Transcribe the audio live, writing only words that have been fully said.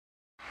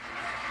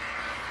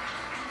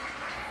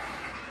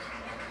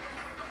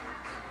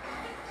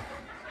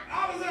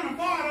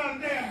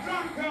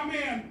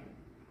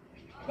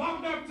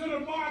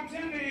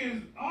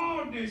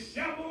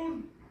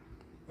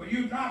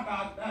you drop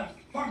out, that's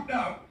fucked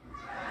up.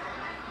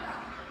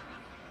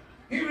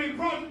 He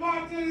reproached the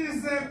bartender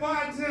and said,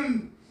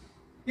 bartender,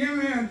 give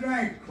me a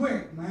drink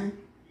quick, man.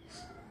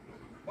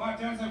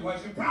 Bartender said,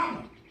 what's your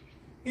problem?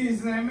 He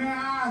said, man,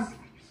 I was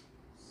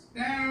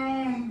standing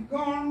on the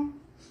corner,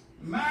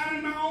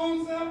 minding my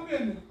own self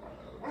business.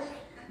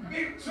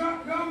 Big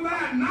truck come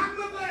by, knock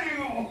the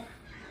thing off.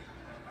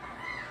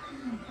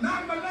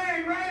 Knocked my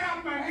thing right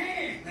out my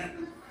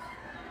hand.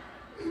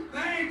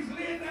 Thing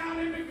slid down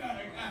in the gutter.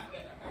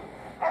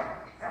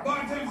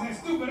 Bartender said,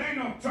 stupid, ain't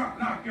no truck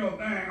knock your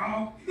thing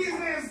off. He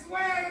said,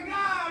 swear to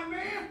God,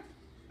 man.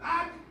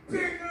 I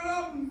picked it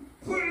up and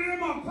put it in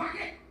my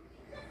pocket.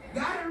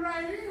 Got it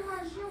right here.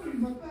 I showed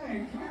him my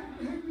thing.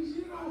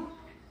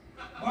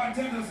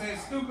 Bartender said,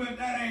 stupid,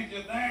 that ain't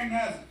your thing.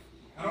 That's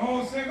an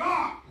old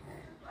cigar.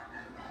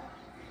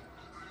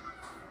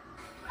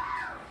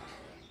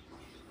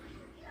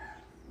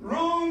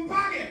 Wrong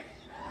pocket.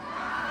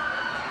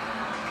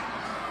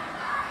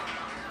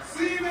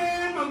 See,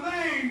 man, my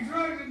thing,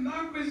 drugs and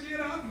knocked my shit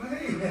out my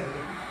head.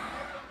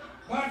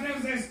 Bartender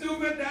said,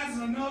 stupid, that's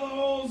another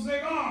old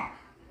cigar.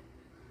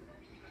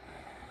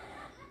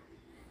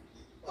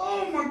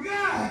 Oh my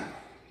God,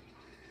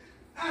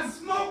 I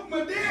smoked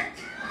my dick.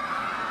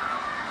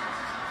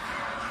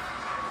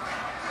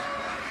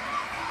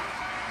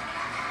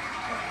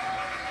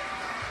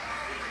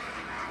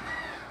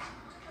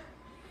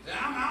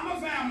 I'm a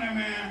family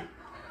man.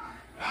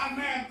 I've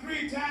married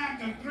 3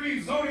 times to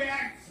 3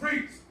 zodiac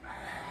freaks.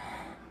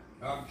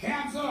 A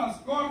Cancer, a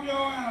Scorpio,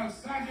 and a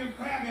Sagittarius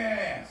crabby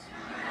ass.